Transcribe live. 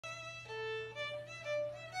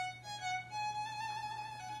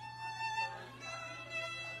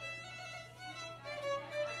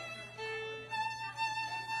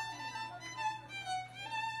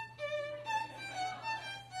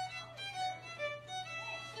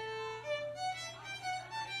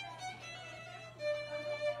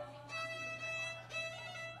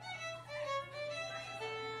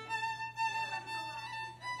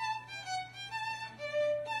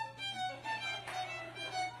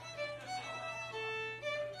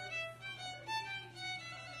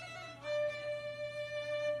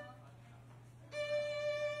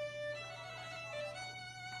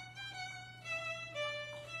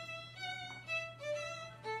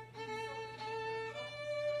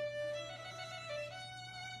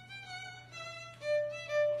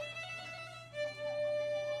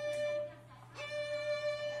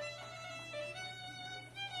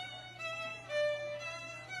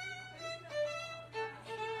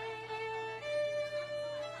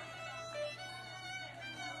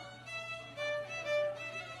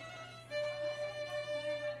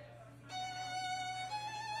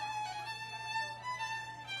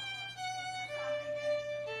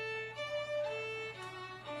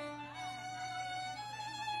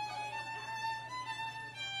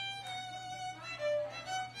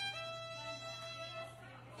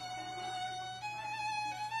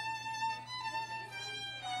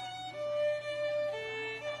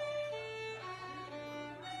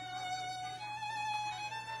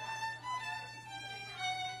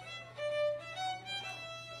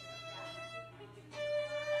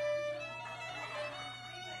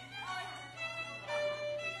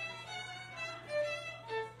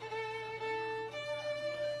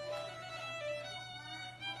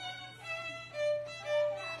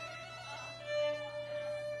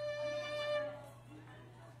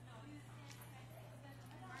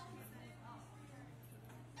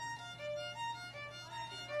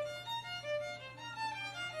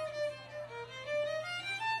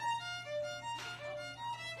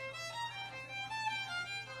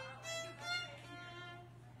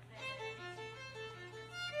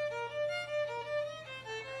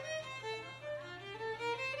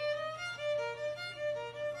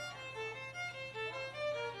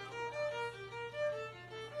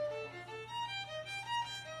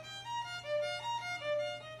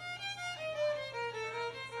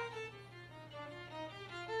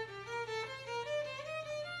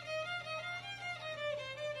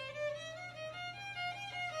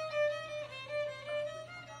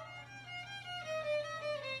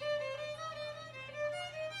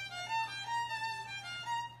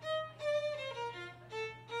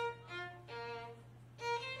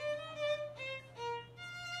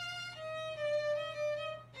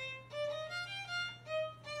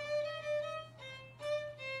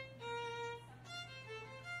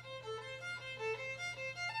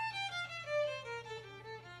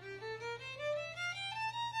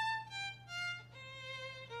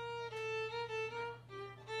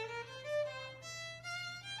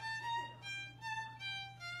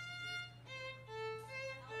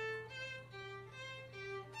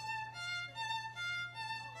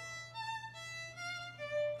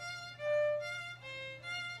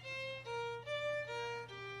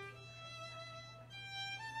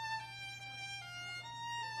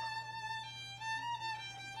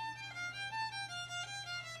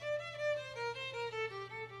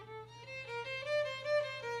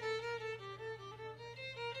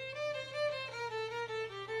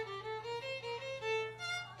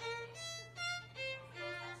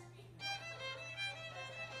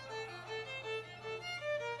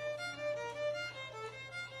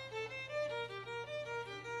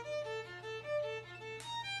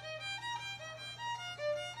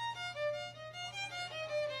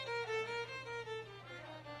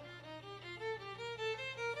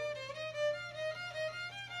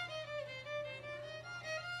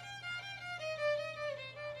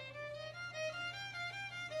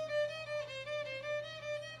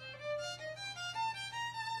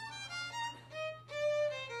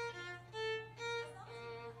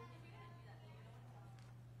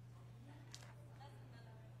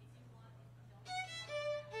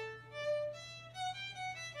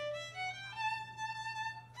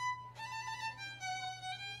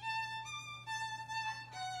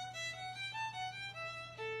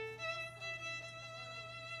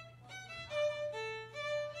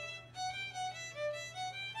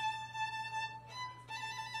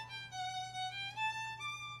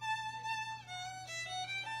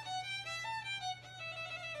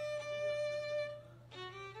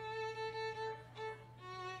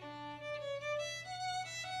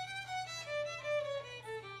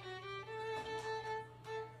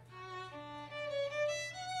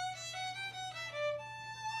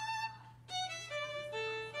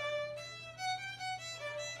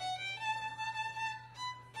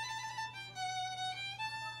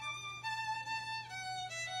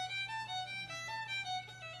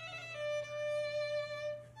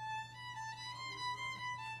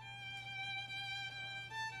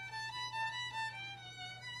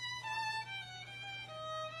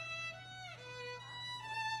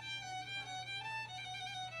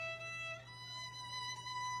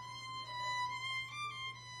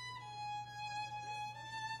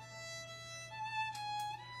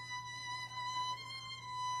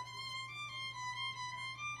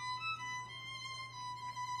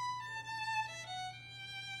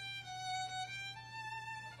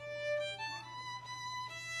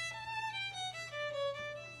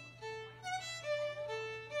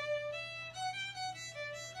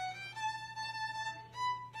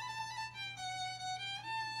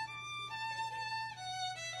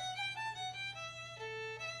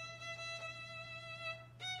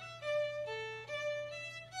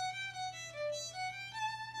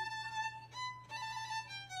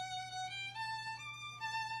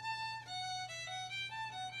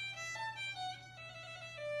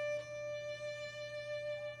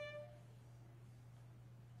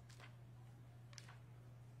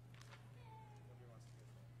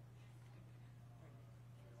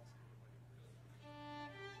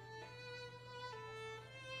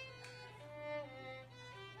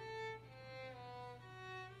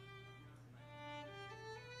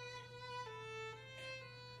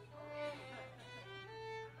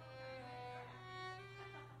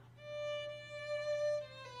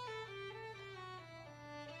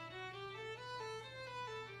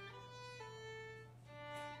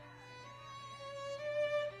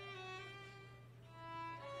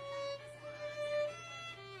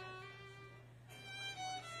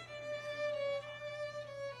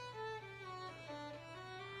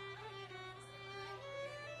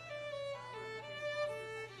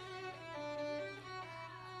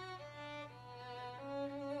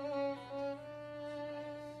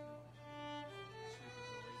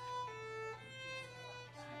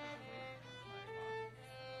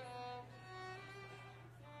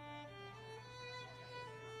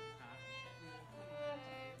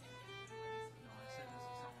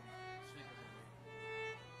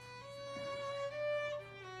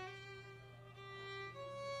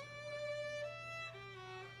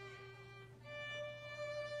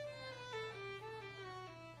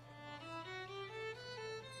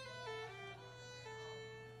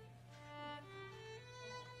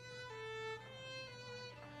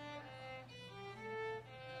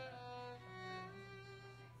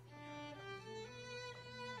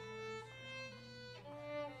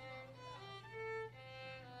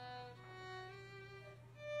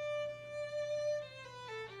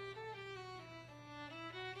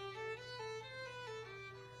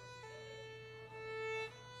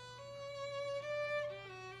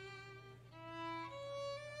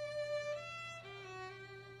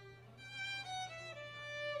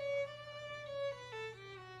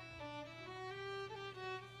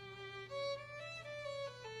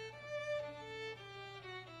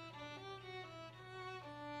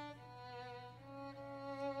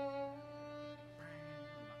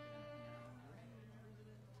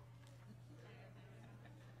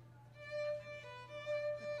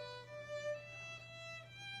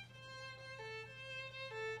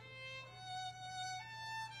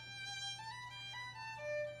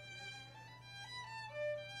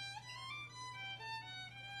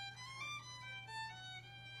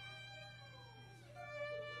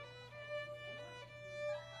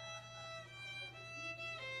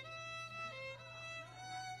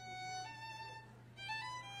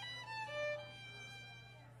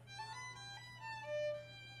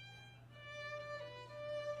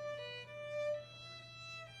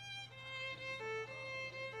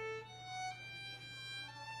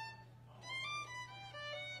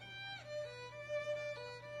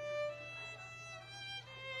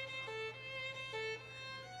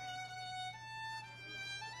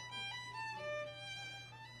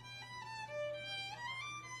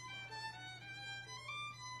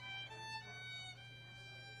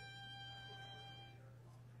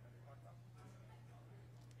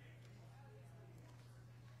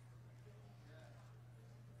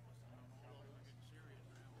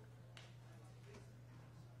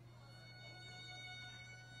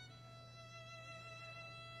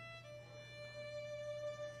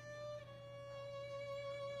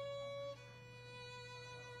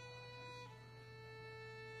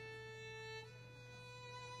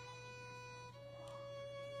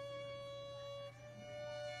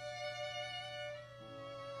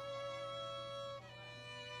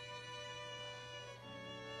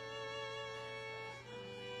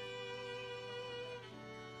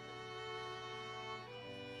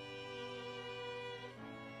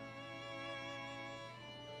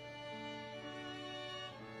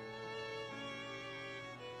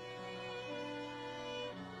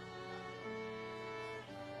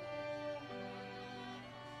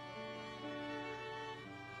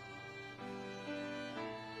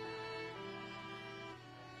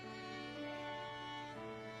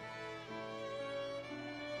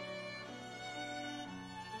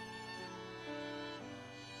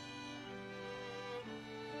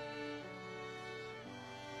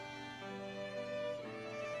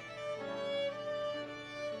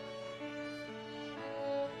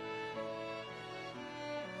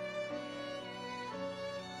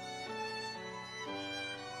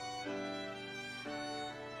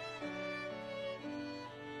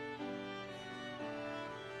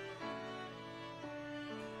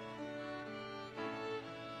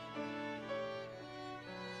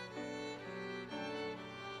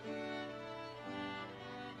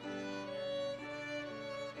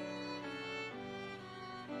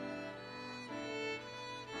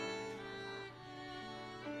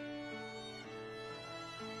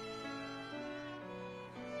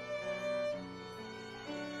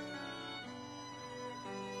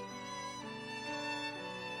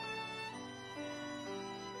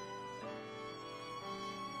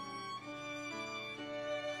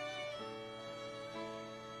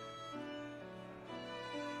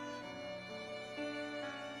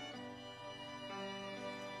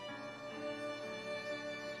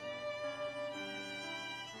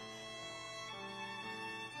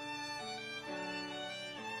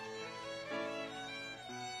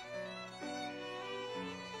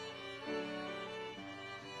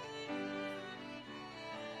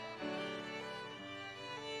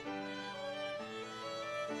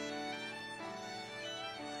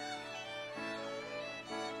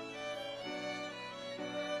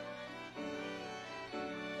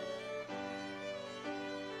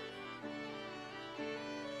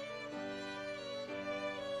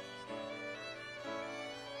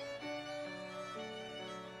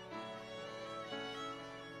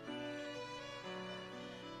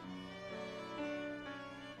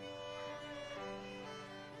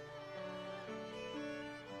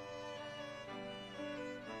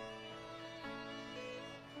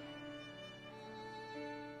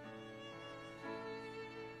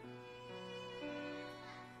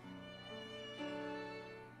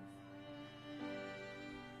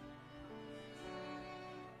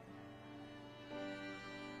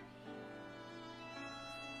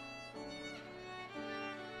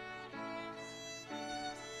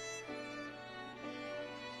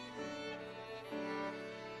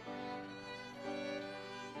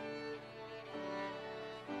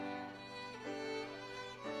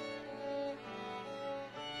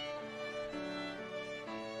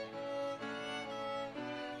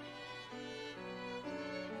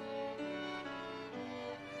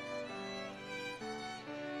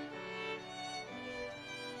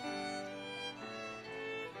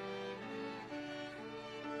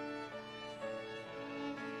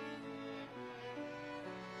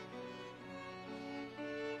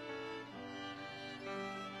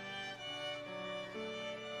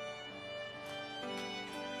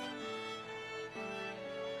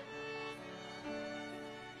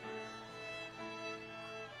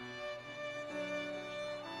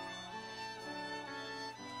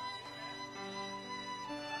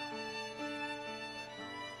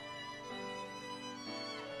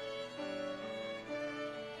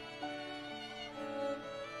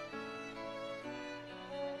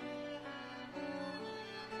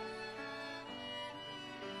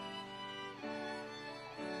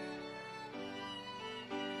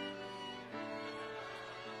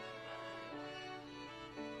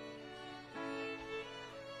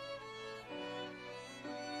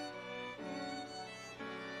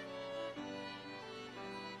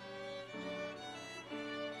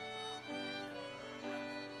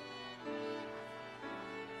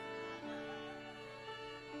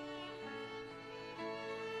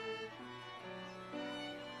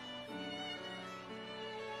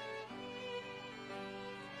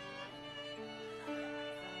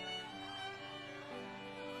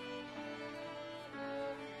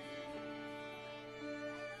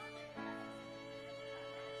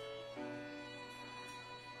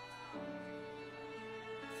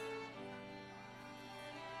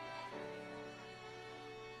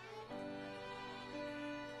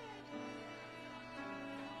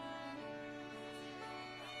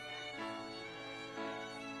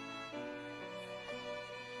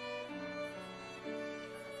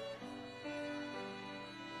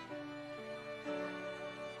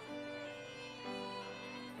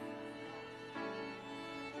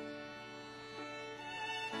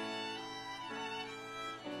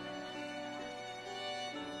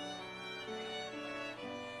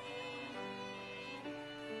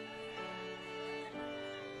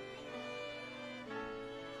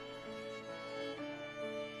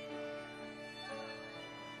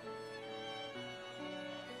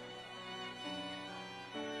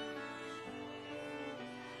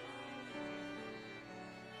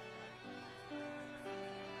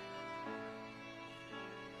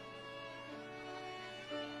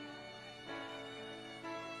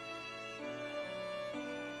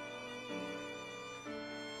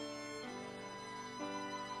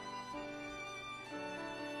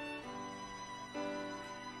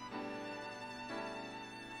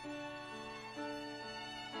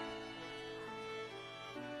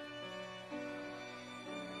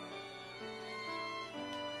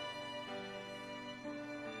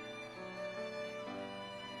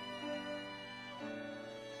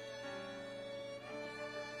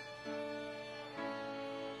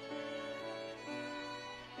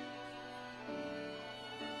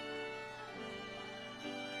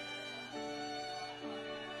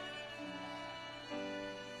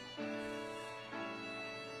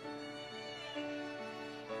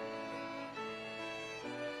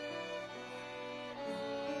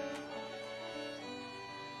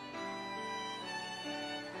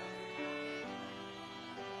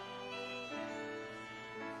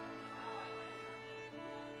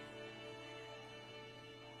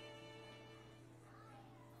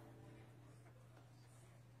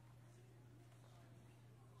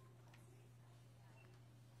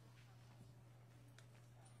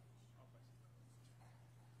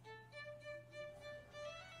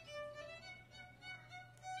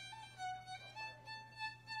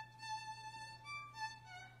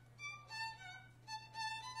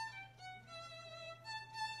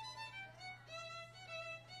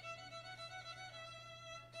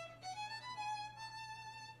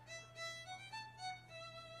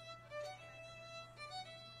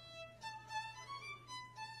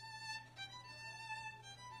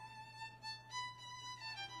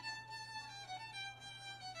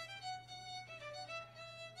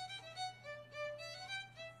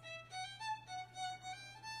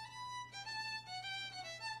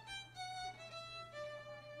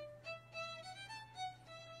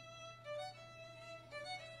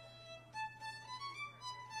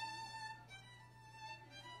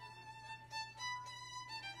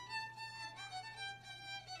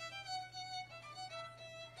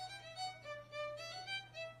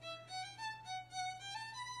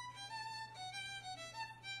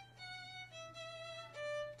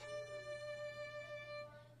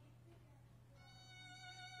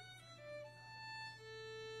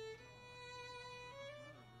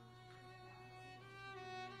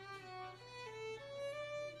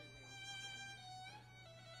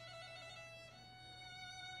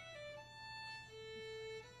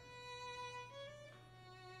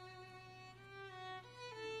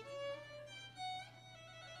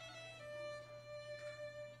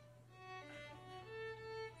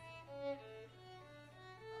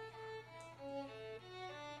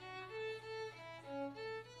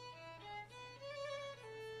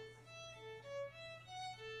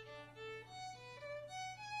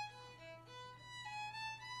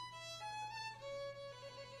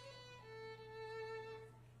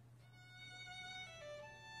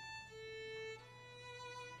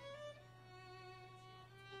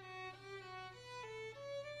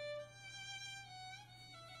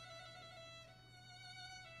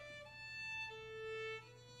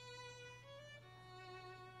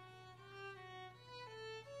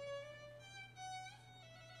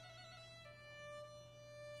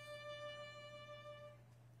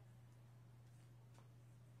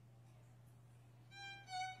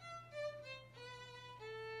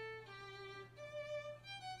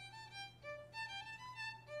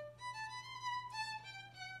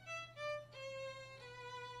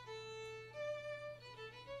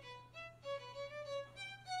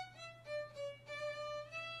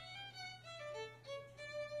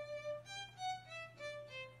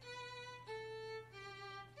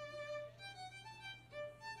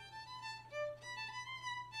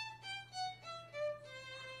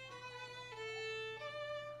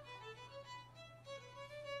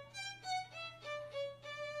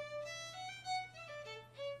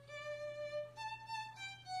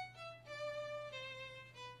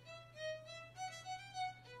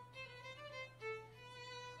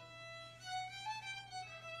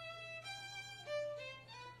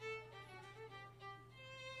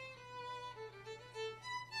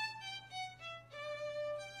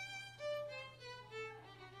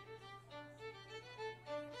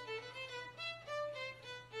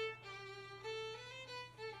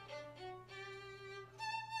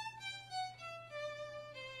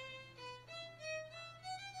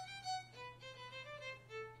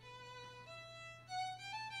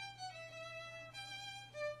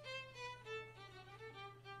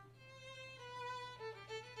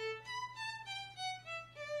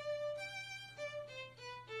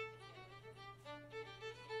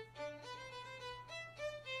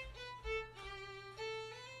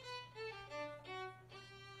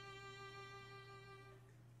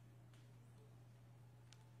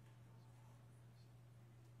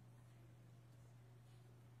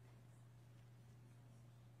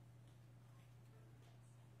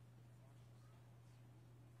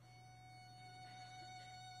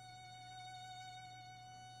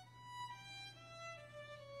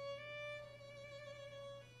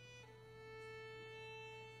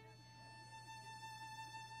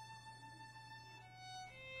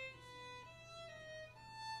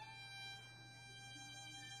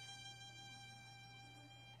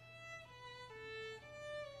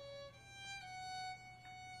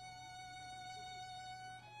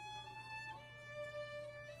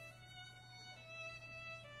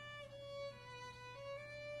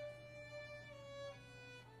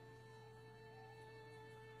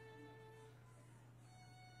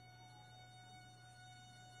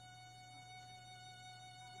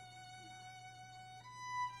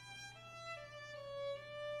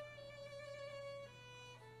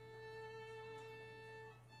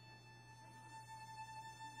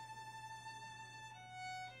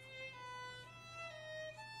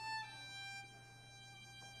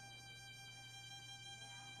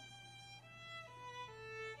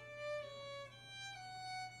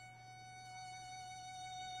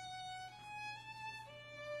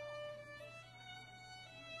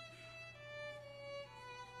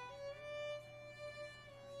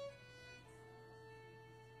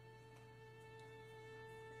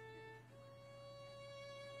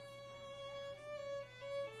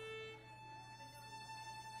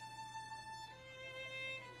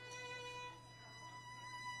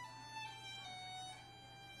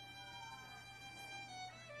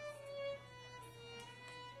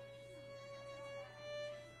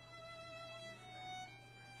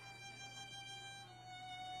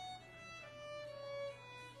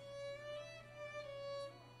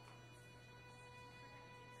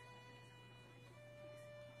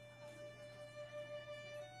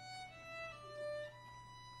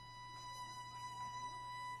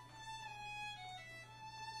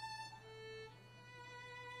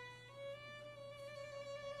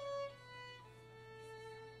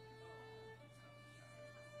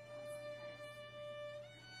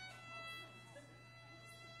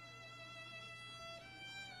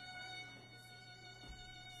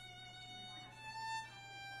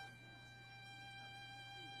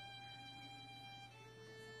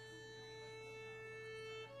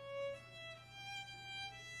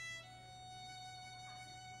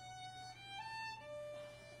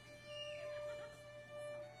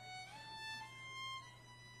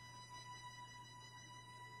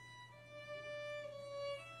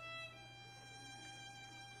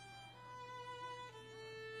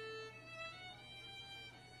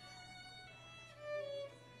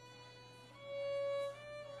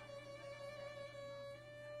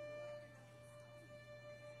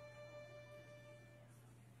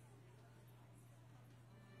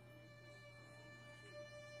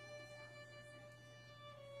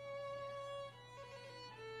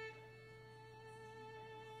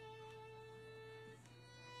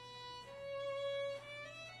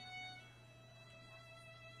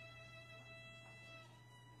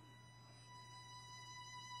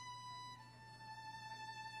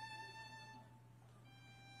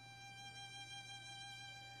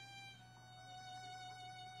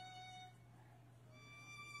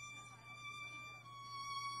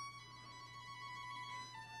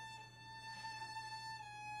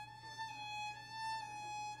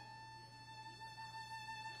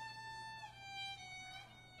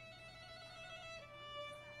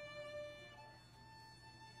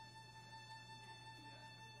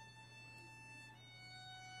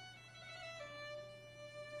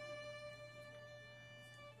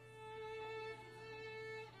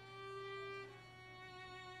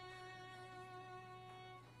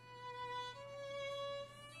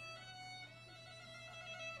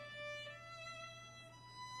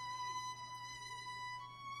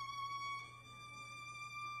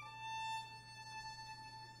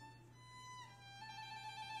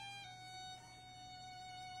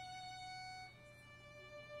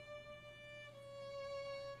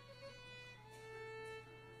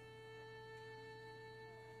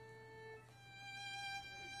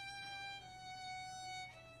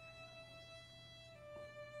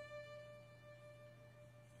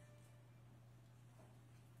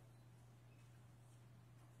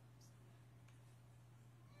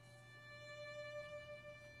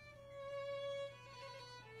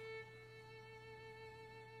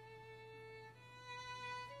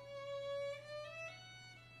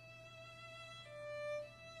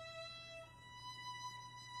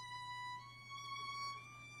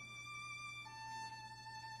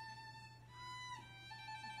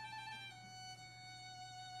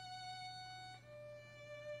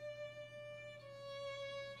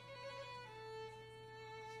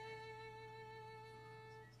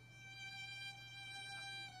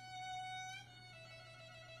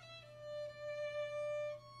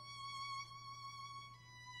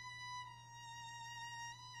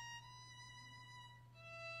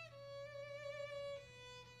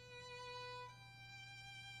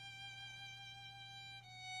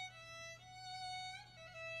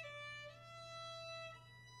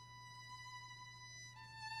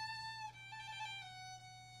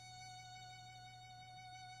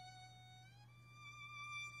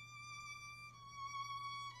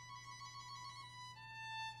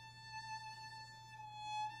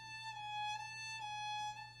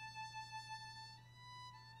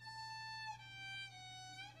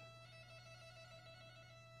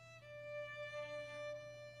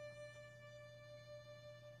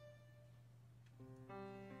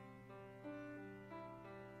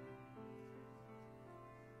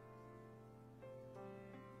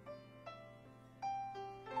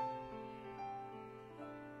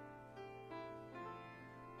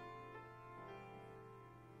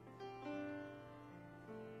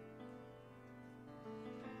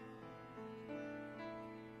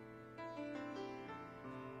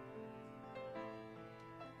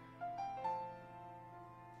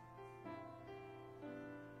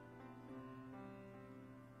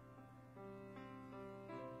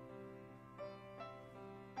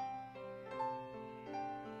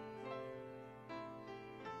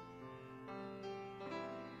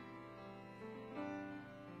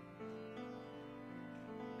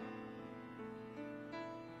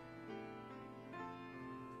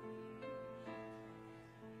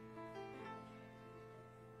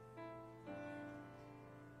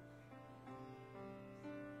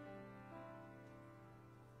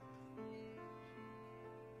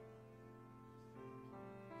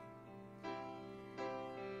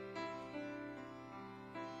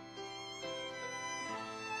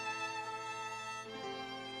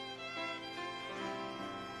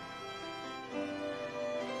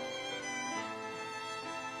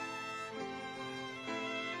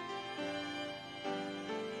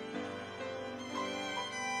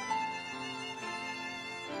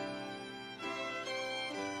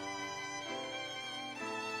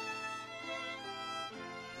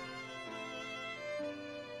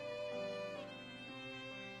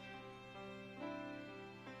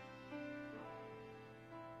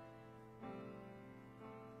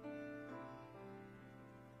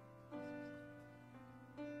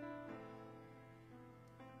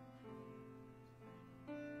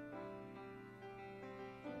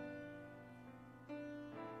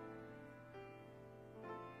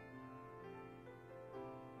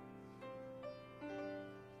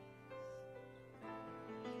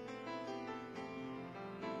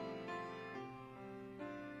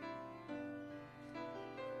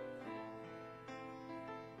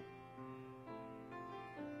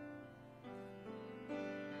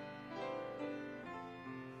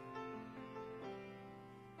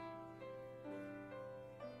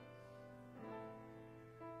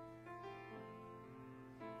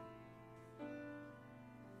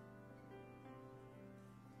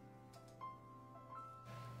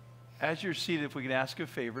As you're seated, if we can ask a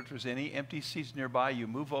favor, if there's any empty seats nearby, you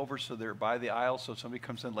move over so they're by the aisle, so if somebody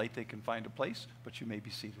comes in late, they can find a place, but you may be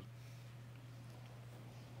seated.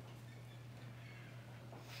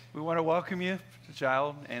 We want to welcome you to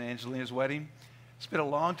Jael and Angelina's wedding. It's been a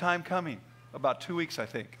long time coming, about 2 weeks, I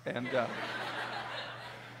think. And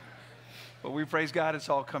but we praise God, it's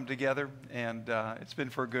all come together, and it's been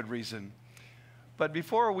for a good reason. But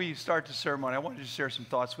before we start the ceremony, I wanted to share some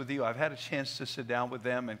thoughts with you. I've had a chance to sit down with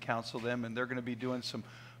them and counsel them, and they're going to be doing some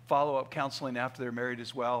follow-up counseling after they're married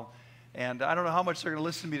as well. And I don't know how much they're going to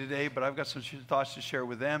listen to me today, but I've got some thoughts to share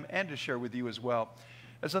with them and to share with you as well.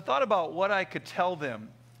 As I thought about what I could tell them,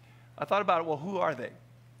 I thought about, well, who are they?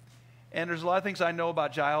 And there's a lot of things I know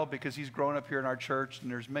about Jael because he's grown up here in our church,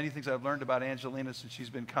 and there's many things I've learned about Angelina since she's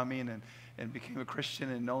been coming and became a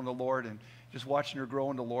Christian and known the Lord and just watching her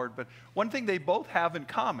grow in the Lord. But one thing they both have in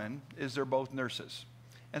common is they're both nurses.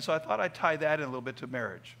 And so I thought I'd tie that in a little bit to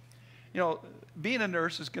marriage. You know, being a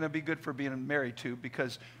nurse is going to be good for being married too,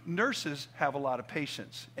 because nurses have a lot of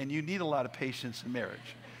patience, and you need a lot of patience in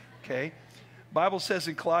marriage, okay? Bible says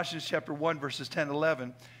in Colossians chapter 1, verses 10 and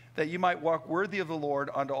 11, that you might walk worthy of the Lord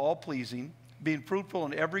unto all pleasing, being fruitful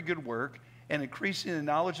in every good work, and increasing in the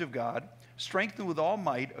knowledge of God, strengthened with all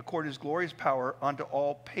might, according to his glorious power, unto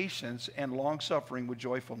all patience and long-suffering with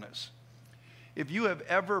joyfulness. If you have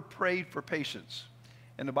ever prayed for patience,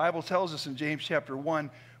 and the Bible tells us in James chapter 1,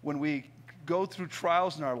 when we go through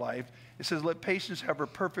trials in our life, it says, let patience have her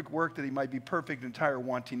perfect work, that he might be perfect, entire,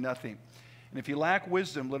 wanting nothing. And if you lack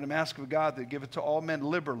wisdom, let him ask of God that giveth to all men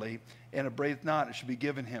liberally, and upbraideth not, it should be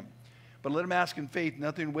given him. But let him ask in faith,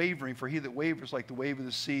 nothing wavering, for he that wavers like the wave of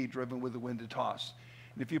the sea, driven with the wind and tossed.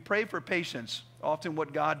 And if you pray for patience, often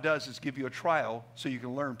what God does is give you a trial so you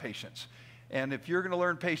can learn patience. And if you're going to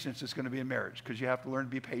learn patience, it's going to be in marriage, because you have to learn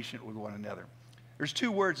to be patient with one another. There's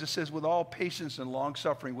two words that says, with all patience and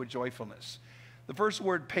long-suffering with joyfulness. The first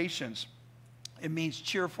word, patience, it means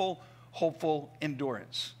cheerful, hopeful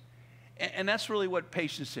endurance. And that's really what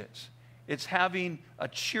patience is. It's having a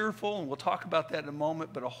cheerful, and we'll talk about that in a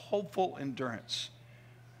moment, but a hopeful endurance.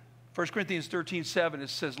 1 Corinthians 13:7, it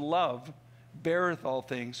says, love beareth all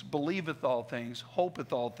things, believeth all things,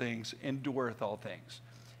 hopeth all things, endureth all things.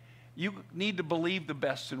 You need to believe the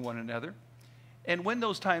best in one another. And when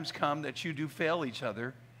those times come that you do fail each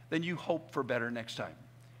other, then you hope for better next time.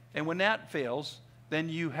 And when that fails, then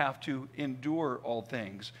you have to endure all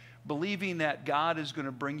things, believing that God is going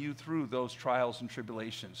to bring you through those trials and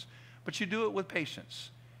tribulations. But you do it with patience.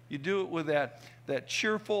 You do it with that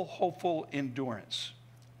cheerful, hopeful endurance.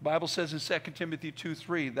 The Bible says in 2 Timothy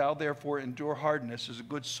 2:3, thou therefore endure hardness as a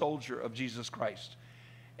good soldier of Jesus Christ.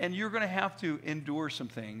 And you're going to have to endure some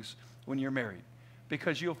things when you're married,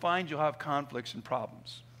 because you'll find you'll have conflicts and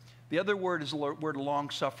problems. The other word is the word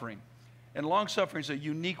long-suffering. And long-suffering is a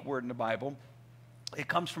unique word in the Bible. It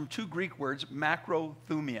comes from two Greek words, macro,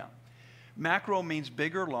 thumia. Macro means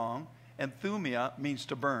big or long, and thumia means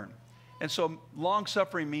to burn. And so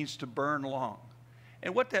long-suffering means to burn long.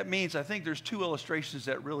 And what that means, I think there's two illustrations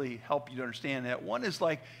that really help you to understand that. One is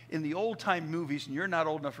like in the old-time movies, and you're not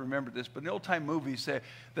old enough to remember this, but in the old-time movies,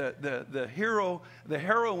 the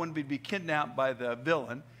heroine would be kidnapped by the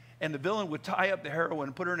villain, and the villain would tie up the heroine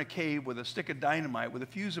and put her in a cave with a stick of dynamite with a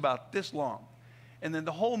fuse about this long. And then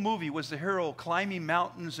the whole movie was the hero climbing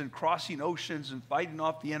mountains and crossing oceans and fighting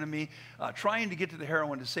off the enemy, trying to get to the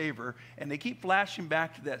heroine to save her. And they keep flashing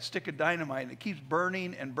back to that stick of dynamite, and it keeps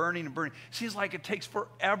burning and burning and burning. Seems like it takes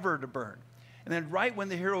forever to burn. And then right when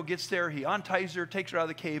the hero gets there, he unties her, takes her out of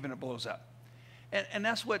the cave, and it blows up. And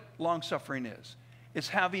that's what long-suffering is. It's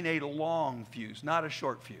having a long fuse, not a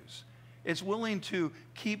short fuse. It's willing to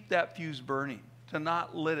keep that fuse burning, to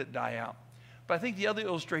not let it die out. But I think the other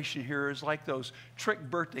illustration here is like those trick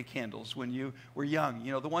birthday candles when you were young.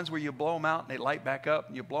 You know, the ones where you blow them out and they light back up,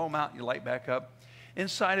 and you blow them out and you light back up.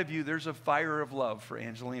 Inside of you, there's a fire of love for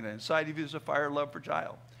Angelina. Inside of you, there's a fire of love for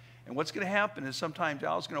Jael. And what's going to happen is sometimes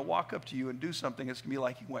Jael's going to walk up to you and do something that's going to be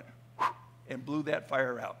like he went and blew that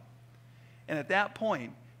fire out. And at that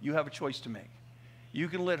point, you have a choice to make. You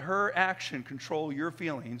can let her action control your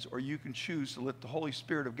feelings, or you can choose to let the Holy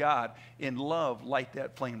Spirit of God in love light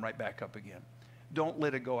that flame right back up again. Don't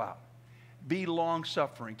let it go out. Be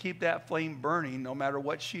long-suffering. Keep that flame burning no matter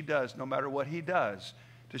what she does, no matter what he does,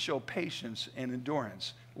 to show patience and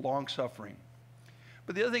endurance, long-suffering.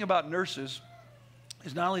 But the other thing about nurses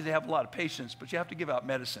is not only do they have a lot of patience, but you have to give out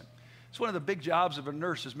medicine. It's one of the big jobs of a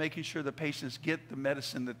nurse is making sure the patients get the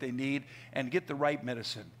medicine that they need and get the right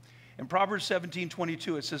medicine. In Proverbs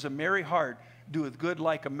 17:22, it says, a merry heart doeth good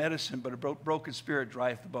like a medicine, but a broken spirit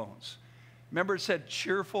drieth the bones. Remember, it said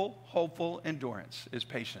cheerful, hopeful endurance is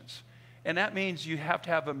patience. And that means you have to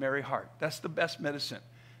have a merry heart. That's the best medicine.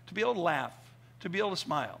 To be able to laugh, to be able to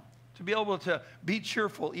smile, to be able to be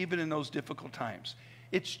cheerful even in those difficult times.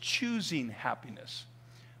 It's choosing happiness.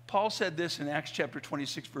 Paul said this in Acts chapter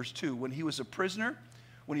 26, verse 2. When he was a prisoner,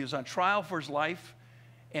 when he was on trial for his life,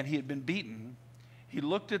 and he had been beaten, he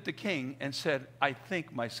looked at the king and said, I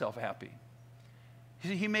think myself happy.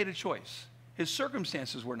 He made a choice. His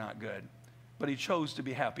circumstances were not good, but he chose to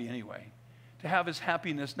be happy anyway, to have his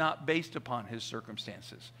happiness not based upon his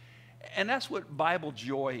circumstances. And that's what Bible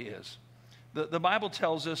joy is. The Bible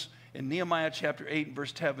tells us in Nehemiah chapter 8 and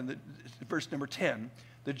verse number 10,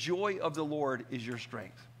 the joy of the Lord is your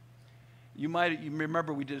strength. You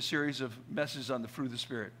remember we did a series of messages on the fruit of the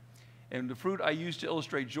Spirit. And the fruit I used to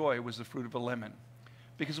illustrate joy was the fruit of a lemon.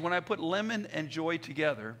 Because when I put lemon and joy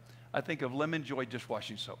together, I think of lemon joy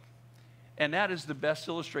dishwashing soap. And that is the best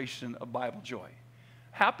illustration of Bible joy.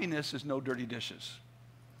 Happiness is no dirty dishes.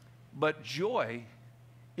 But joy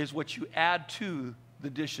is what you add to the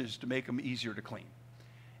dishes to make them easier to clean.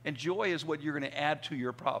 And joy is what you're going to add to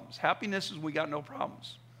your problems. Happiness is we got no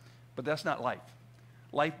problems. But that's not life.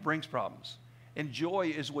 Life brings problems. And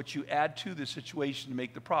joy is what you add to the situation to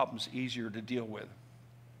make the problems easier to deal with.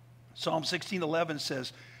 Psalm 16:11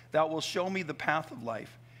 says, Thou wilt show me the path of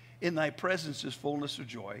life. In thy presence is fullness of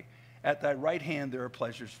joy. At thy right hand there are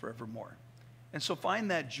pleasures forevermore. And so find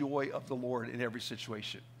that joy of the Lord in every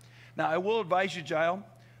situation. Now, I will advise you, Jael,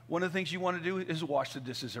 one of the things you want to do is wash the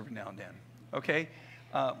dishes every now and then, okay?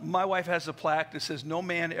 My wife has a plaque that says, no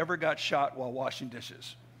man ever got shot while washing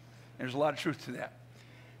dishes. And there's a lot of truth to that.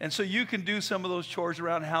 And so you can do some of those chores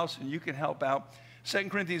around the house and you can help out. 2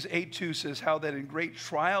 Corinthians 8:2 says how that in great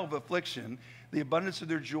trial of affliction, the abundance of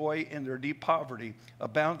their joy and their deep poverty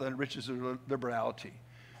abound in riches of liberality.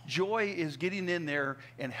 Joy is getting in there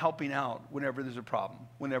and helping out whenever there's a problem,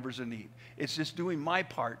 whenever there's a need. It's just doing my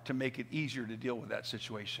part to make it easier to deal with that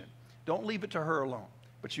situation. Don't leave it to her alone,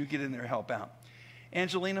 but you get in there and help out.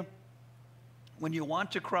 Angelina, when you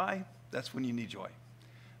want to cry, that's when you need joy.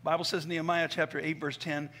 The Bible says in Nehemiah chapter 8, verse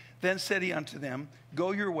 10, Then said he unto them,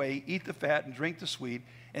 Go your way, eat the fat, and drink the sweet,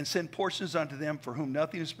 and send portions unto them for whom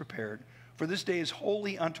nothing is prepared. For this day is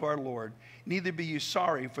holy unto our Lord. Neither be you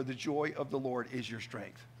sorry, for the joy of the Lord is your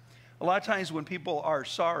strength. A lot of times when people are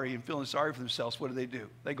sorry and feeling sorry for themselves, what do?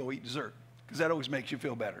 They go eat dessert, because that always makes you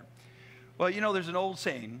feel better. Well, you know, there's an old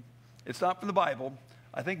saying. It's not from the Bible.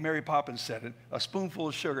 I think Mary Poppins said it. A spoonful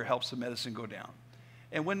of sugar helps the medicine go down.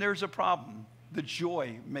 And when there's a problem, the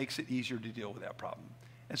joy makes it easier to deal with that problem.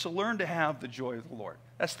 And so learn to have the joy of the Lord.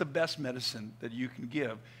 That's the best medicine that you can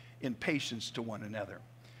give in patience to one another.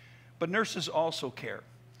 But nurses also care.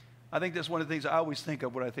 I think that's one of the things I always think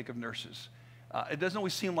of when I think of nurses. It doesn't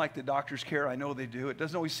always seem like the doctors care. I know they do. It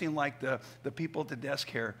doesn't always seem like the people at the desk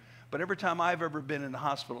care. But every time I've ever been in the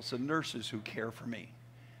hospital, it's the nurses who care for me.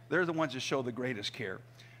 They're the ones that show the greatest care.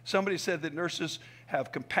 Somebody said that nurses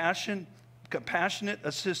have compassionate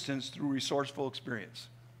assistance through resourceful experience.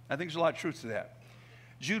 I think there's a lot of truth to that.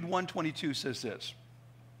 Jude 1:22 says this,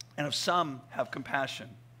 and if some have compassion,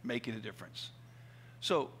 making a difference.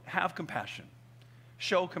 So have compassion.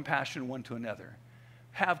 Show compassion one to another.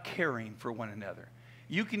 Have caring for one another.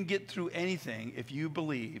 You can get through anything if you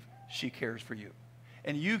believe she cares for you.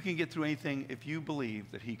 And you can get through anything if you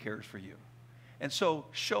believe that he cares for you. And so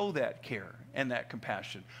show that care and that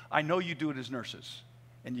compassion. I know you do it as nurses,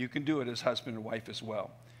 and you can do it as husband and wife as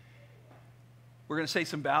well. We're going to say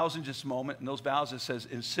some vows in just a moment, and those vows it says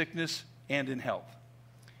in sickness and in health.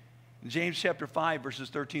 In James chapter 5, verses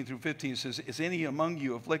 13 through 15, it says, Is any among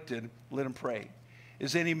you afflicted? Let him pray.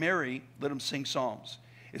 Is any merry? Let him sing psalms.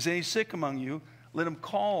 Is any sick among you? Let him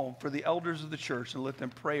call for the elders of the church and let them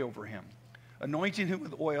pray over him, anointing him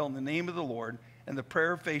with oil in the name of the Lord. And the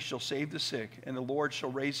prayer of faith shall save the sick, and the Lord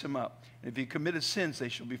shall raise him up. And if he committed sins, they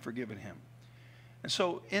shall be forgiven him. And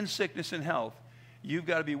so in sickness and health, you've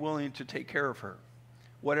got to be willing to take care of her,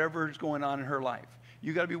 whatever is going on in her life.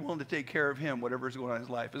 You've got to be willing to take care of him, whatever is going on in his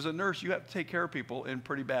life. As a nurse, you have to take care of people in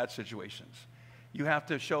pretty bad situations. You have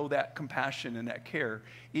to show that compassion and that care,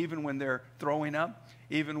 even when they're throwing up,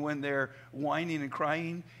 even when they're whining and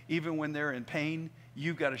crying, even when they're in pain.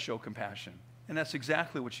 You've got to show compassion. And that's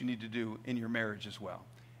exactly what you need to do in your marriage as well,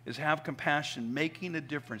 is have compassion, making a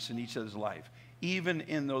difference in each other's life, even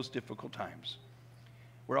in those difficult times.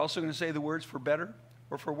 We're also going to say the words for better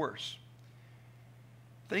or for worse.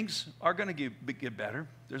 Things are going to get better.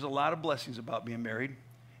 There's a lot of blessings about being married.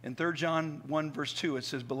 In 3 John 1, verse 2, it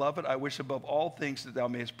says, Beloved, I wish above all things that thou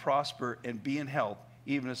mayest prosper and be in health,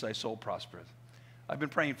 even as thy soul prospereth. I've been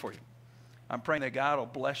praying for you. I'm praying that God will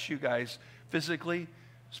bless you guys physically,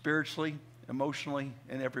 spiritually, emotionally,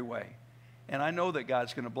 in every way. And I know that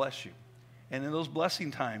God's going to bless you. And in those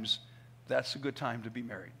blessing times, that's a good time to be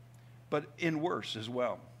married. But in worse as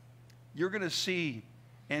well. You're going to see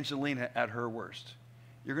Angelina at her worst.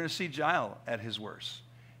 You're going to see Jael at his worst.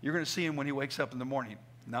 You're going to see him when he wakes up in the morning.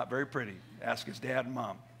 Not very pretty. Ask his dad and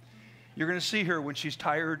mom. You're going to see her when she's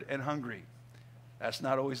tired and hungry. That's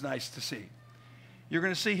not always nice to see. You're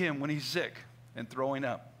going to see him when he's sick and throwing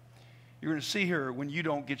up. You're going to see her when you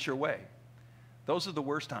don't get your way. Those are the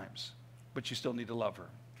worst times, but you still need to love her.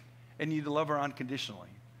 And you need to love her unconditionally.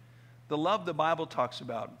 The love the Bible talks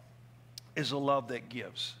about is a love that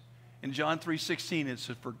gives. In John 3:16, it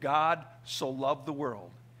says, "For God so loved the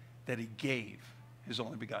world that he gave his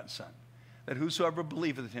only begotten Son, that whosoever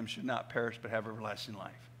believeth in him should not perish but have everlasting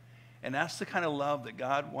life." And that's the kind of love that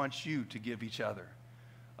God wants you to give each other.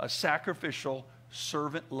 A sacrificial,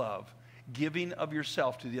 servant love, giving of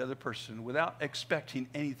yourself to the other person without expecting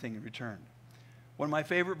anything in return. One of my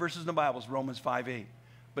favorite verses in the Bible is Romans 5:8.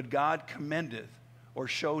 "But God commendeth," or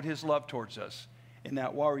showed his love towards us, "in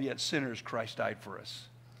that while we were yet sinners, Christ died for us."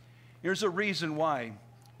 Here's a reason why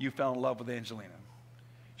you fell in love with Angelina.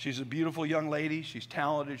 She's a beautiful young lady. She's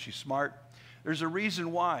talented. She's smart. There's a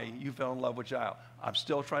reason why you fell in love with Jael. I'm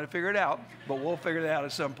still trying to figure it out, but we'll figure it out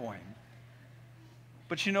at some point.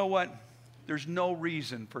 But you know what? There's no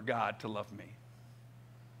reason for God to love me.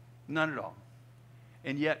 None at all.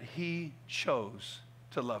 And yet he chose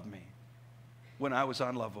to love me when I was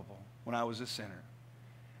unlovable, when I was a sinner.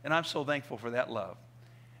 And I'm so thankful for that love.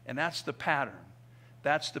 And that's the pattern.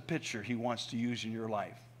 That's the picture he wants to use in your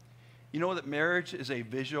life. You know that marriage is a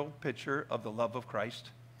visual picture of the love of Christ?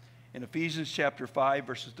 In Ephesians chapter 5,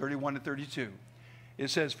 verses 31 to 32, it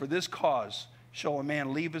says, "For this cause shall a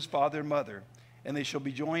man leave his father and mother, and they shall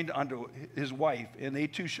be joined unto his wife, and they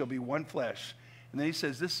two shall be one flesh." And then he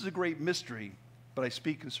says, "This is a great mystery, but I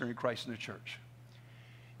speak concerning Christ and the church."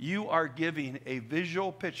 You are giving a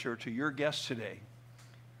visual picture to your guests today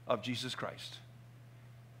of Jesus Christ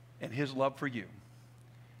and his love for you,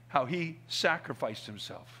 how he sacrificed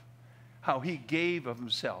himself, how he gave of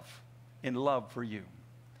himself in love for you.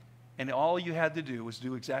 And all you had to do was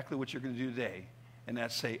do exactly what you're going to do today, and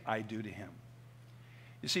that's say, "I do" to him.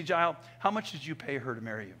 You see, Jael, how much did you pay her to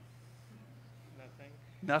marry you? Nothing.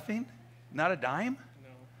 Nothing? Not a dime? No.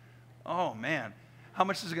 Oh, man. How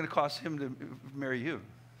much is it going to cost him to marry you?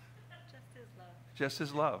 Just his love. Just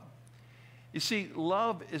his love. You see,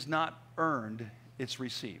 love is not earned, it's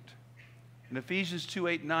received. In Ephesians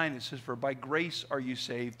 2:8-9, it says, "For by grace are you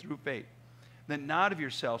saved through faith, that not of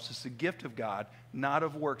yourselves, it's the gift of God, not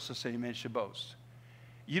of works, so any man should boast."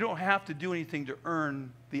 You don't have to do anything to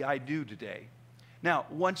earn the "I do" today. Now,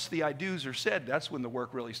 once the "I do's" are said, that's when the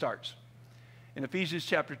work really starts. In Ephesians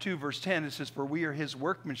chapter 2, verse 10, it says, "For we are his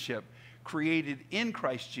workmanship, created in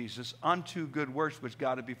Christ Jesus unto good works, which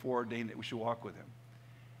God had before ordained that we should walk with him."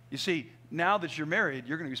 You see, now that you're married,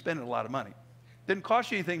 you're going to be spending a lot of money. Didn't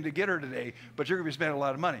cost you anything to get her today, but you're going to be spending a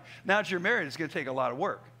lot of money. Now that you're married, it's going to take a lot of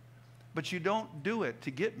work. But you don't do it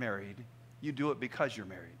to get married. You do it because you're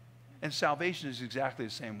married. And salvation is exactly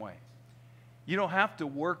the same way. You don't have to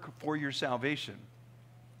work for your salvation.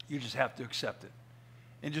 You just have to accept it.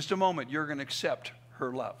 In just a moment, you're going to accept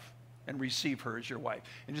her love and receive her as your wife.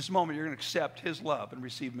 In just a moment, you're going to accept his love and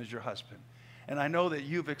receive him as your husband. And I know that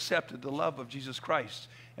you've accepted the love of Jesus Christ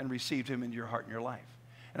and received him into your heart and your life.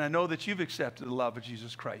 And I know that you've accepted the love of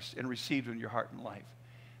Jesus Christ and received him in your heart and life.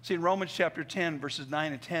 See, in Romans chapter 10, verses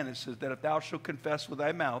 9 and 10, it says that if thou shalt confess with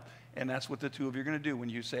thy mouth, and that's what the two of you are going to do when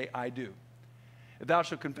you say, "I do." "If thou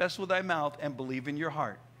shalt confess with thy mouth and believe in your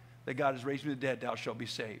heart that God has raised him from the dead, thou shalt be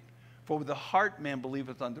saved. For with the heart man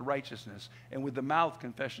believeth unto righteousness, and with the mouth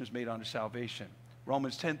confession is made unto salvation."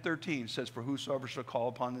 Romans 10:13 says, "For whosoever shall call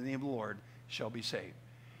upon the name of the Lord shall be saved."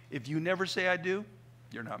 If you never say "I do,"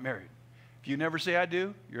 you're not married. If you never say "I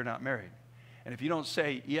do," you're not married. And if you don't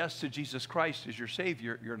say yes to Jesus Christ as your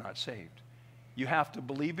Savior, you're not saved. You have to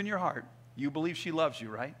believe in your heart. You believe she loves you,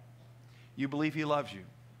 right? You believe he loves you.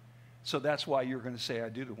 So that's why you're going to say "I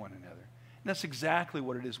do" to one another. And that's exactly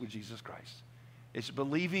what it is with Jesus Christ. It's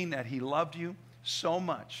believing that he loved you so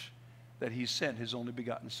much that he sent his only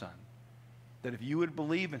begotten Son. That if you would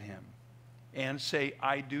believe in him and say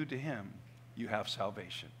 "I do" to him, you have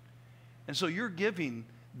salvation. And so you're giving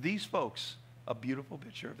these folks a beautiful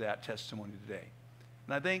picture of that testimony today.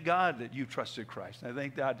 And I thank God that you trusted Christ. And I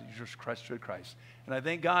thank God that you trusted Christ. And I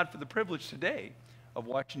thank God for the privilege today of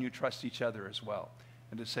watching you trust each other as well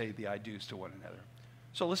and to say the "I do's" to one another.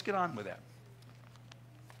 So let's get on with that.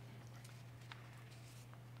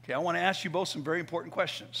 Okay, I want to ask you both some very important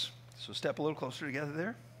questions. So step a little closer together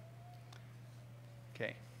there.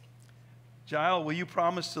 Okay. Jael, will you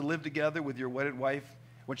promise to live together with your wedded wife?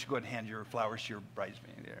 Why don't you go ahead and hand your flowers to your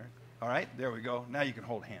bridesmaid there? All right, there we go. Now you can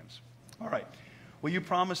hold hands. All right. Will you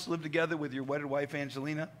promise to live together with your wedded wife,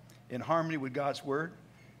 Angelina, in harmony with God's word?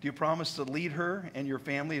 Do you promise to lead her and your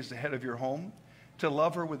family as the head of your home, to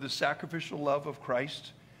love her with the sacrificial love of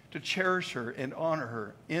Christ, to cherish her and honor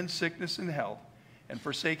her in sickness and health, and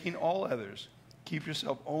forsaking all others, keep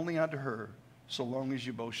yourself only unto her, so long as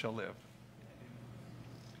you both shall live?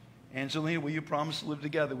 Angelina, will you promise to live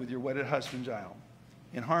together with your wedded husband, Jael,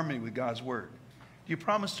 in harmony with God's word? Do you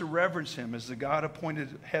promise to reverence him as the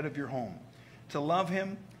God-appointed head of your home, to love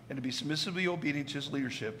him and to be submissively obedient to his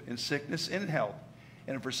leadership in sickness and in health,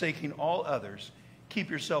 and in forsaking all others, keep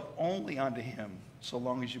yourself only unto him, so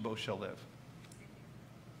long as you both shall live?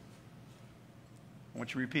 I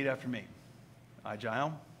want you to repeat after me. I,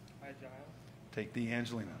 Jael, I, Jael, take thee,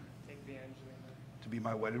 Angelina, take thee, Angelina, to be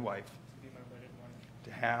my wedded wife, to be my wedded wife,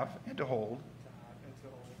 to have and to hold to have and to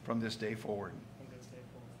hold from this day forward, from this day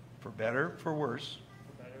forward, for better, for worse,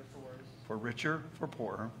 for better, for worse, for richer, for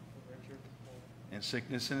poorer, for richer, for poorer, in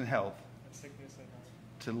sickness and in health, in sickness and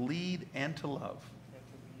health, to lead and to love, and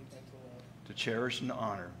to lead and to love, to cherish and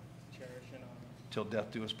honor, to cherish and honor, till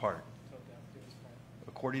death do us part. till death do us part.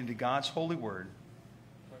 According to God's holy word,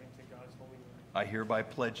 According to God's holy word, I hereby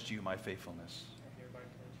pledge to you my faithfulness. I hereby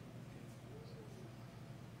pledge you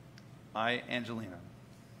my faithfulness. I, Angelina,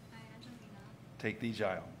 I, Angelina, take thee,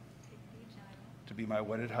 Jael, take thee, Jael, to be my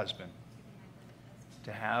wedded husband, to be my wedded husband,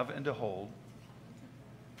 to have and to hold to have and to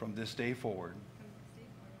hold from this day forward, from this day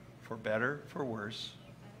forward, for better, for worse,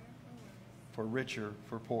 for better, for worse, for richer,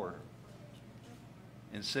 for poorer, for richer, for poorer,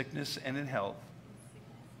 in sickness and in health, in sickness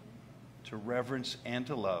and to reverence and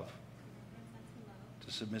to love, to reverence and to love,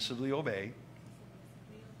 to submissively obey, to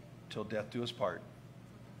submissively obey, till death do us part.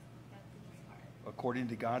 till death do us part. According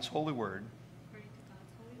to God's holy word, According to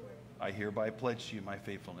God's holy word, I hereby pledge to you my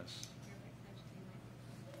faithfulness. I hereby pledge to you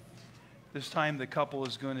my faithfulness. This time the couple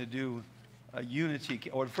is going to do a unity.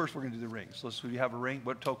 Or first we're going to do the rings. So do you have a ring?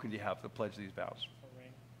 What token do you have to pledge these vows? A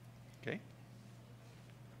ring. Okay.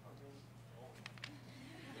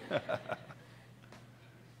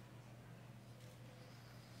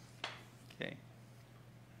 Okay.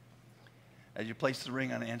 As you place the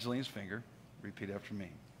ring on Angelina's finger, repeat after me.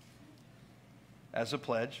 As a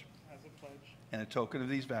pledge As a pledge and a token of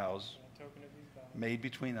these vows and a token of these vows made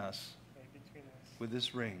between us, made between us, with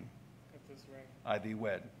this ring, with this ring, I thee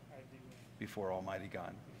wed I thee wed before Almighty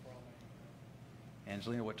God. before Almighty God.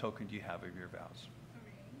 Angelina, what token do you have of your vows? A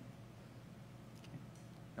ring.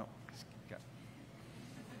 No. Okay.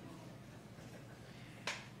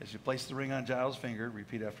 As you place the ring on Giles' finger,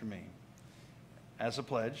 repeat after me. As a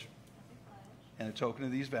pledge As a pledge and a token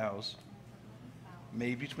of these vows and a token of these vows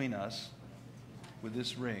made between us, made between us, with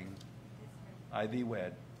this ring, this ring, I thee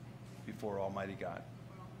wed I thee before Almighty God.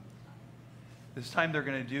 before Almighty God. This time they're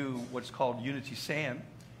going to do what's called unity sand.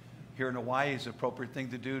 Here in Hawaii is the appropriate thing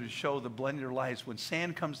to do to show the blending of lives. When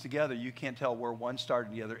sand comes together, you can't tell where one started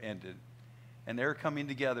and the other ended. And they're coming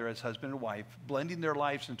together as husband and wife, blending their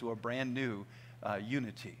lives into a brand new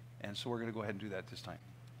unity. And so we're going to go ahead and do that this time.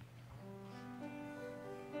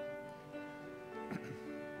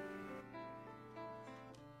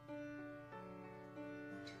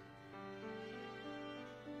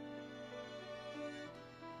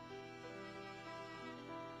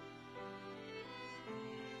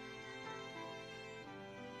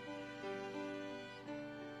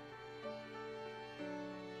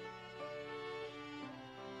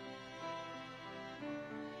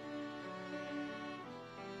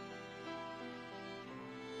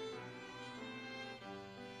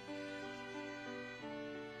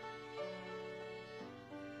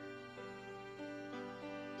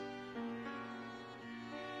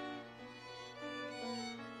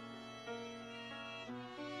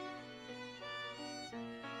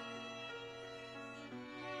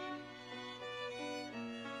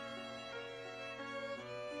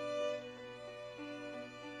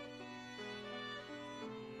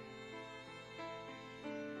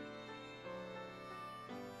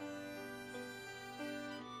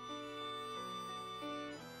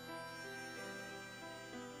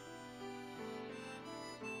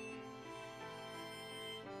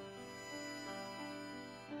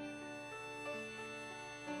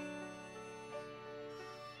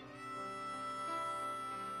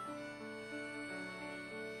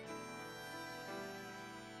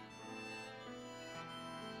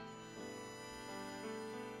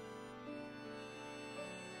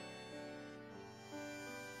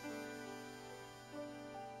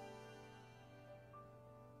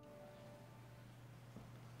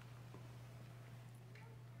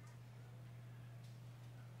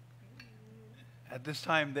 At this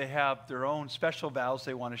time, they have their own special vows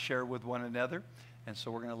they want to share with one another. And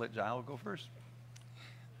so we're going to let Jael go first.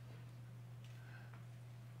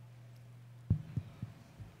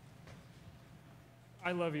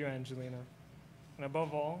 I love you, Angelina. And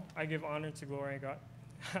above all, I give honor to glory God.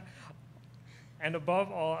 And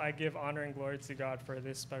above all, I give honor and glory to God for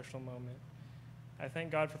this special moment. I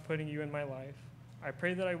thank God for putting you in my life. I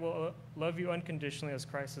pray that I will love you unconditionally as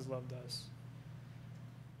Christ has loved us.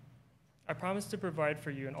 I promise to provide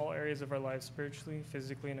for you in all areas of our lives, spiritually,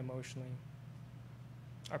 physically, and emotionally.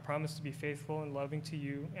 I promise to be faithful and loving to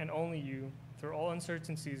you and only you through all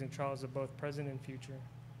uncertainties and trials of both present and future.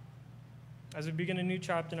 As we begin a new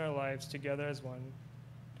chapter in our lives together as one,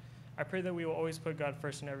 I pray that we will always put God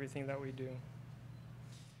first in everything that we do.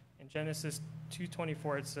 In Genesis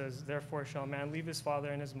 2:24 it says, "Therefore shall a man leave his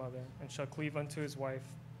father and his mother, and shall cleave unto his wife,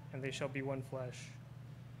 and they shall be one flesh."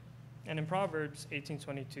 And in Proverbs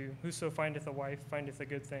 18:22, "Whoso findeth a wife findeth a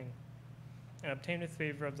good thing, and obtaineth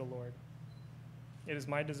favor of the Lord." It is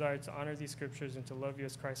my desire to honor these scriptures and to love you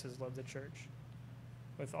as Christ has loved the church.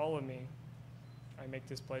 With all of me, I make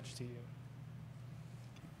this pledge to you.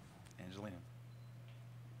 Angelina.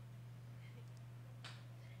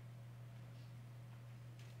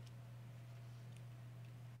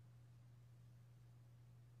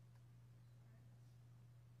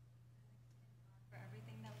 For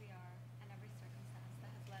everything that we are and every circumstance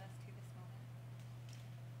that has led us to this moment.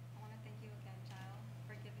 I want to thank you again, Jael,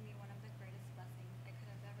 for giving me one of the greatest blessings I could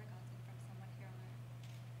have ever gotten from someone here on earth.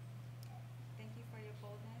 Thank you for your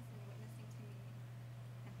boldness in witnessing to me,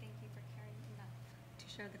 and thank you for caring enough to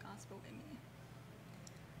share the gospel with me.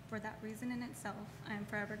 For that reason in itself, I am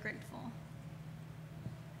forever grateful.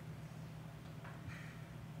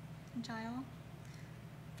 Jael,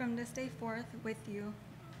 from this day forth with you,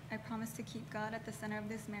 I promise to keep God at the center of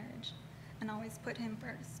this marriage and always put him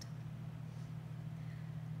first.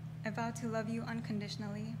 I vow to love you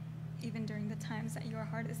unconditionally, even during the times that you are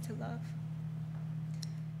hardest to love.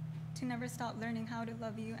 To never stop learning how to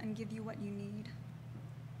love you and give you what you need.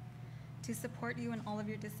 To support you in all of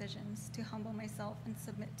your decisions, to humble myself and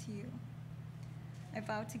submit to you. I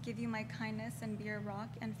vow to give you my kindness and be a rock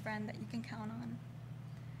and friend that you can count on.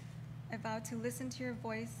 I vow to listen to your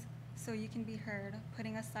voice so you can be heard,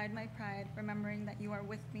 putting aside my pride, remembering that you are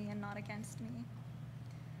with me and not against me.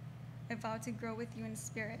 I vow to grow with you in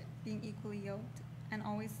spirit, being equally yoked, and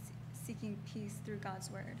always seeking peace through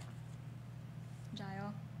God's word.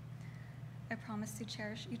 Jael, I promise to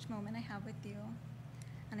cherish each moment I have with you,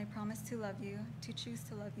 and I promise to love you, to choose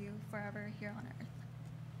to love you forever here on earth.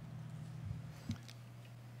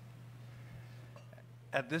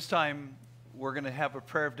 At this time, we're going to have a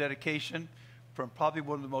prayer of dedication from probably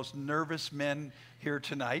one of the most nervous men here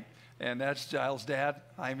tonight, and that's Jael's dad,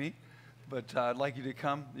 Jaime. But I'd like you to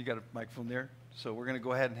come. You got a microphone there. So we're going to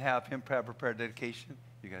go ahead and have him have a prayer of dedication.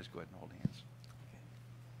 You guys go ahead and hold hands.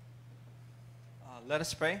 Let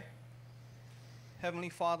us pray. Heavenly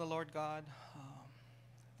Father, Lord God,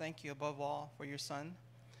 thank you above all for your Son,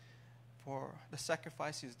 for the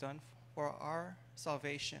sacrifice he's done for our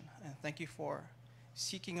salvation. And thank you for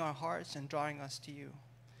seeking our hearts and drawing us to you.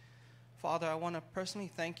 Father, I want to personally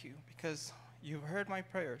thank you because you've heard my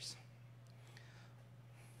prayers.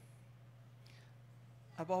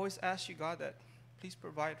 I've always asked you, God, that please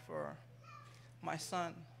provide for my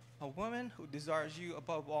son a woman who desires you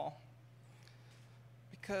above all.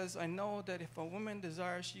 Because I know that if a woman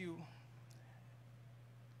desires you,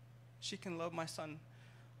 she can love my son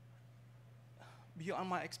beyond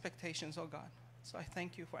my expectations, oh God. So I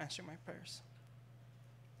thank you for answering my prayers.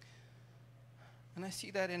 And I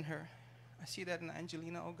see that in her. I see that in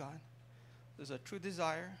Angelina, oh God. There's a true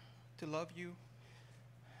desire to love you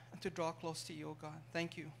and to draw close to you, oh God.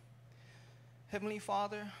 Thank you. Heavenly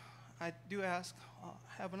Father, I do ask,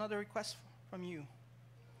 I have another request from you,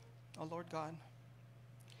 oh Lord God.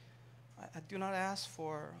 I do not ask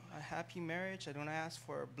for a happy marriage. I don't ask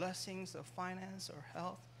for blessings of finance or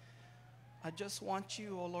health. I just want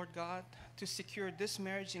you, oh Lord God, to secure this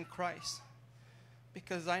marriage in Christ.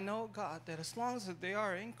 Because I know, God, that as long as they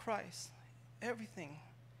are in Christ, everything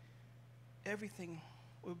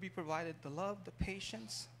will be provided. The love, the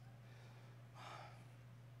patience,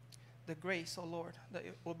 the grace, oh Lord, that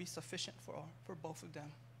it will be sufficient for both of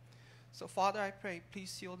them. So, Father, I pray,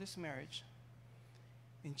 please seal this marriage.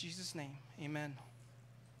 In Jesus' name, amen.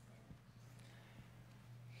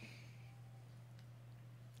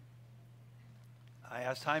 I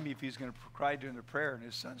asked Jaime if he's going to cry during the prayer, and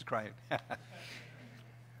his son's crying. That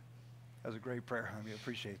was a great prayer, Jaime. I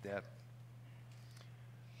appreciate that.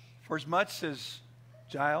 For as much as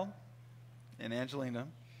Jael and Angelina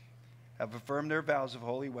have affirmed their vows of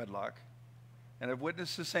holy wedlock and have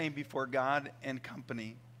witnessed the same before God and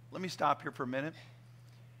company let me stop here for a minute.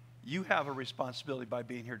 You have a responsibility by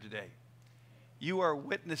being here today. You are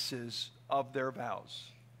witnesses of their vows.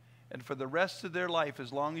 And for the rest of their life,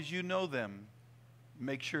 as long as you know them,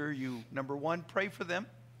 make sure you, number one, pray for them.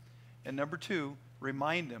 And number two,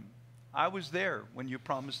 remind them, I was there when you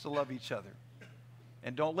promised to love each other.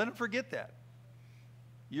 And don't let them forget that.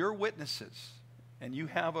 You're witnesses, and you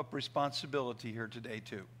have a responsibility here today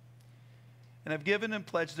too. And have given and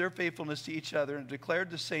pledged their faithfulness to each other and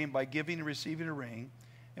declared the same by giving and receiving a ring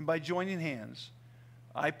and by joining hands.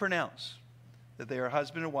 I pronounce that they are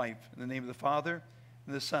husband and wife in the name of the Father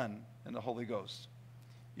and the Son and the Holy Ghost.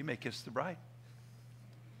 You may kiss the bride.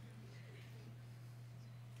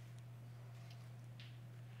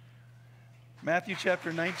 Matthew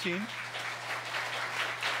chapter 19.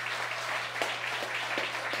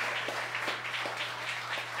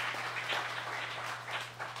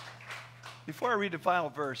 Before I read the final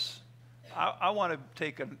verse, I want to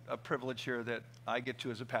take a privilege here that I get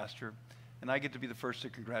to as a pastor, and I get to be the first to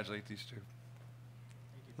congratulate these two.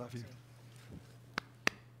 Love you.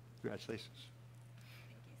 Congratulations.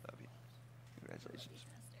 Love you. Congratulations.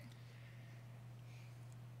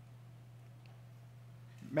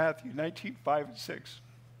 Matthew 19, 5 and 6.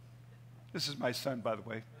 This is my son, by the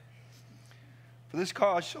way. For this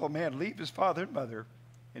cause shall a man leave his father and mother,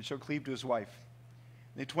 and shall cleave to his wife.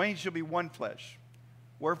 And the twain shall be one flesh.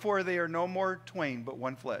 Wherefore they are no more twain, but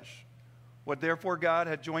one flesh. What therefore God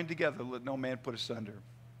hath joined together, let no man put asunder.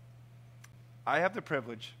 I have the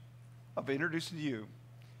privilege of introducing to you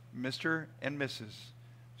Mr. and Mrs.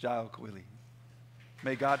 Jael.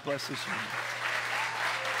 May God bless this union.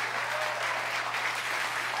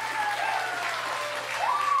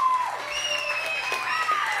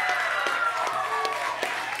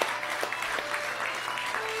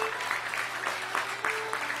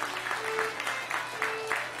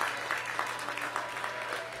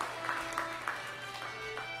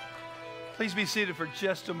 Please be seated for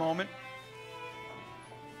just a moment.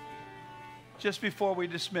 Just before we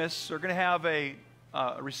dismiss, we're going to have a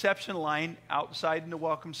reception line outside in the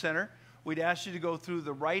Welcome Center. We'd ask you to go through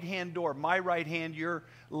the right-hand door. My right hand, your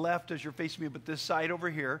left as you're facing me, but this side over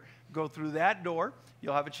here. Go through that door.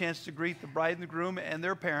 You'll have a chance to greet the bride and the groom and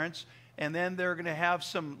their parents. And then they're going to have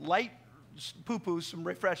some light poo-poos, some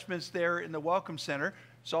refreshments there in the Welcome Center.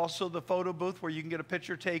 It's also the photo booth where you can get a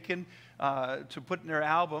picture taken to put in their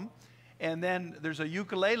album. And then there's a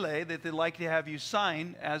ukulele that they'd like to have you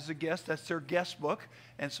sign as a guest. That's their guest book.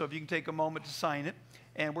 And so if you can take a moment to sign it.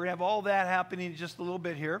 And we're going to have all that happening in just a little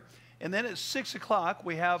bit here. And then at 6 o'clock,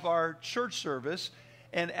 we have our church service.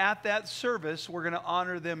 And at that service, we're going to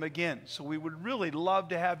honor them again. So we would really love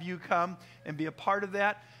to have you come and be a part of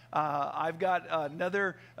that. I've got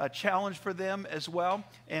another challenge for them as well.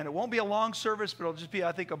 And it won't be a long service, but it'll just be,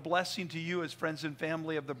 I think, a blessing to you as friends and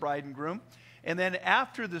family of the bride and groom. And then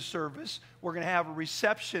after the service, we're going to have a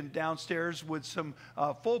reception downstairs with some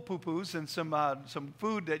full poo-poos and some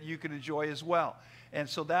food that you can enjoy as well. And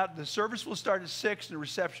so that the service will start at 6 and the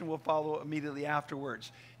reception will follow immediately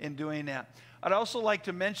afterwards in doing that. I'd also like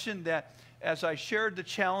to mention that as I shared the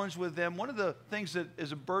challenge with them, one of the things that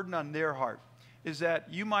is a burden on their heart is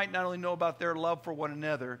that you might not only know about their love for one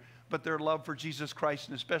another, but their love for Jesus Christ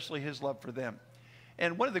and especially his love for them.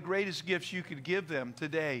 And one of the greatest gifts you could give them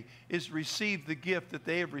today is receive the gift that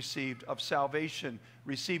they have received of salvation,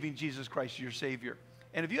 receiving Jesus Christ as your Savior.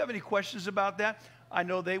 And if you have any questions about that, I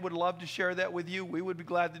know they would love to share that with you. We would be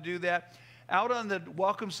glad to do that. Out on the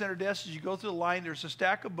Welcome Center desk, as you go through the line, there's a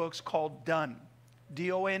stack of books called Done,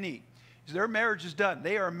 D-O-N-E. Their marriage is done.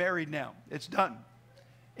 They are married now. It's done.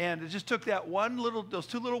 And it just took that those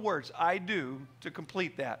two little words, I do, to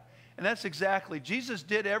complete that. And that's exactly, Jesus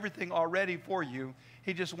did everything already for you.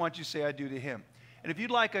 He just wants you to say, I do to him. And if you'd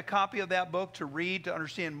like a copy of that book to read, to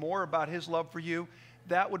understand more about his love for you,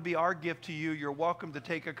 that would be our gift to you. You're welcome to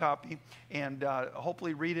take a copy and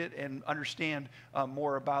hopefully read it and understand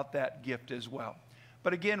more about that gift as well.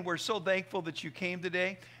 But again, we're so thankful that you came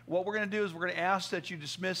today. What we're going to do is we're going to ask that you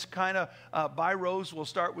dismiss kind of by rows. We'll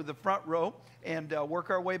start with the front row and work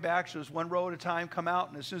our way back. So there's one row at a time, come out,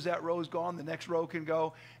 and as soon as that row is gone, the next row can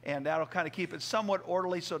go. And that'll kind of keep it somewhat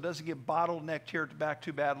orderly so it doesn't get bottlenecked here at the back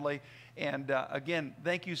too badly. And again,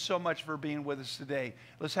 thank you so much for being with us today.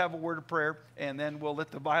 Let's have a word of prayer, and then we'll let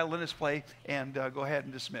the violinist play and go ahead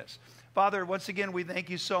and dismiss. Father, once again, we thank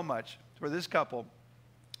you so much for this couple,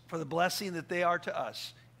 for the blessing that they are to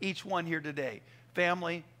us, each one here today,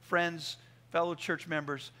 family, friends, fellow church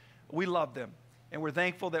members. We love them, and we're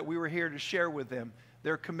thankful that we were here to share with them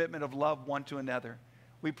their commitment of love one to another.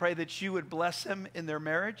 We pray that you would bless them in their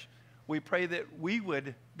marriage. We pray that we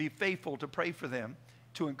would be faithful to pray for them,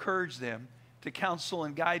 to encourage them, to counsel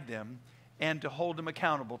and guide them and to hold them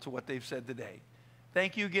accountable to what they've said today.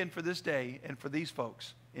 Thank you again for this day and for these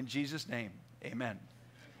folks. In Jesus' name, amen.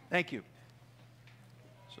 Thank you.